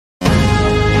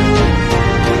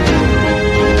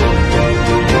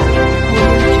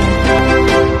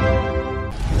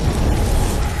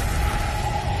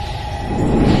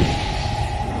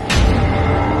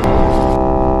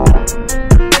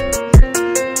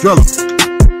Drill 'em.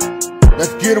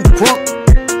 Let's get 'em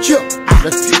crunk. Chill.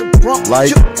 Let's get 'em crunk.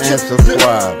 Like and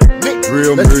subscribe.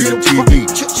 Real Music TV.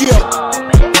 Chill.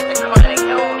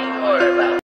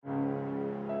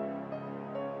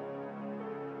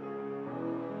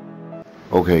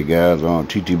 Okay, guys,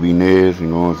 Ttb Nez, you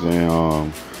know what I'm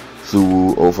saying?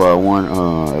 Suwu 051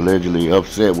 allegedly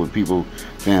upset with people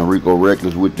saying Rico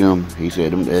Reckless with them. He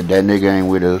said that nigga ain't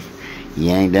with us.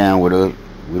 He ain't down with us.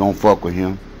 We don't fuck with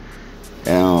him.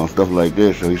 And stuff like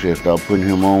this. So he said stop putting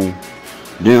him on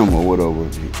them or whatever.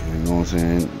 You know what I'm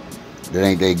saying? That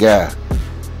ain't their guy.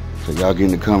 So y'all get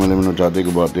in the comment, let me know what y'all think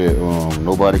about that.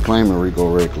 Nobody claiming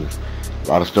Rico Reckless. A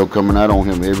lot of stuff coming out on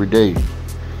him every day.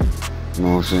 You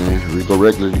know what I'm saying? Rico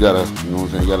Reckless, you gotta, you know what I'm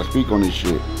saying, you gotta speak on this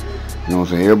shit. You know what I'm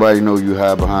saying? Everybody know you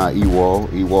hide behind E-Wall.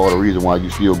 E-Wall the reason why you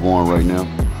still going right now.